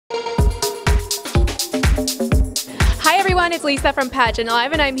everyone, it's Lisa from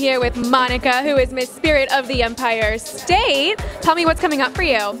PageantLive, and I'm here with Monica, who is Miss Spirit of the Empire State. Tell me what's coming up for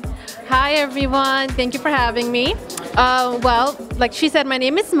you. Hi everyone, thank you for having me. Well, like she said, my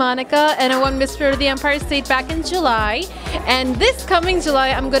name is Monica and I won Miss Spirit of the Empire State back in July. And this coming July,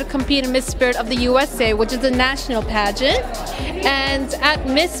 I'm going to compete in Miss Spirit of the USA, which is a national pageant. And at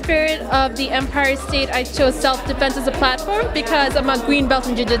Miss Spirit of the Empire State, I chose self-defense as a platform because I'm a green belt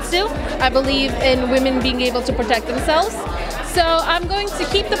in Jiu-Jitsu. I believe in women being able to protect themselves. So I'm going to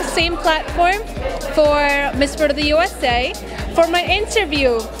keep the same platform for Miss Spirit of the USA. For my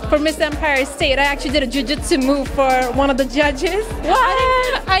interview for Miss Empire State, I actually did a jiu-jitsu move for one of the judges.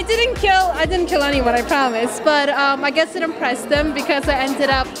 What? I didn't kill anyone, I promise. But I guess it impressed them because I ended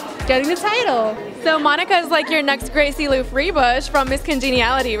up getting the title. So Monica is like your next Gracie Lou Freebush from Miss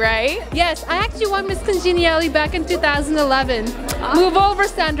Congeniality, right? Yes, I actually won Miss Congeniality back in 2011. Move over,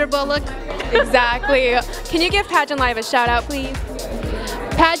 Sandra Bullock. Exactly. Can you give PageantLive a shout out, please?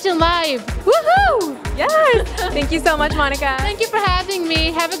 PageantLive. Woohoo! Yes. Thank you so much, Monica. Thank you for having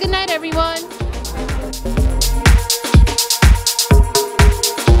me. Have a good night, everyone.